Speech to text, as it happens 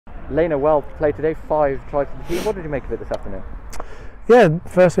Lena, well played today, 5 tries for the team. What did you make of it this afternoon? Yeah,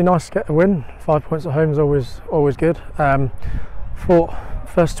 firstly, nice to get the win. 5 points at home is always good. Thought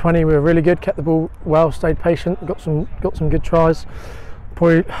first 20 we were really good, kept the ball well, stayed patient, got some good tries.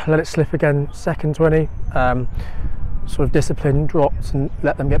 Probably let it slip again second 20. Sort of discipline dropped and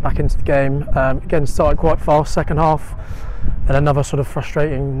let them get back into the game. Again, started quite fast second half, then another sort of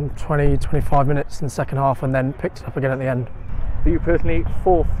frustrating 20-25 minutes in the second half, and then picked it up again at the end. For you personally,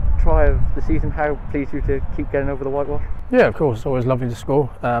 4th try of the season, how pleased you to keep getting over the whitewash? Yeah, of course, it's always lovely to score,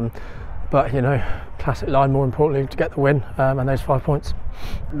 but you know, classic line, more importantly, to get the win, and those 5 points.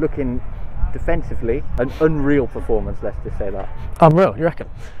 Looking defensively, an unreal performance, let's just say that. Unreal, you reckon?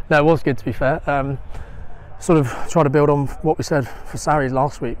 No, it was good, to be fair. Sort of try to build on what we said for Sarries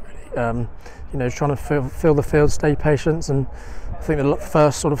last week, really. You know, trying to fill the field, stay patient, and I think the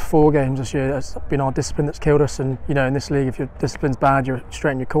first sort of 4 games this year, it's been our discipline that's killed us. And you know, in this league, if your discipline's bad, you're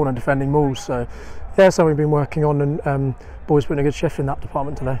straight in your corner defending mauls. So yeah, something we've been working on, and boys putting a good shift in that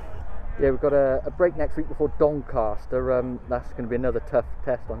department today. Yeah, we've got a break next week before Doncaster. That's going to be another tough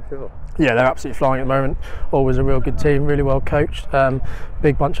test, I'm sure. Yeah, they're absolutely flying at the moment. Always a real good team, really well coached,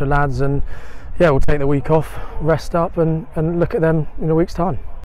 big bunch of lads, and yeah, we'll take the week off, rest up, and look at them in a week's time.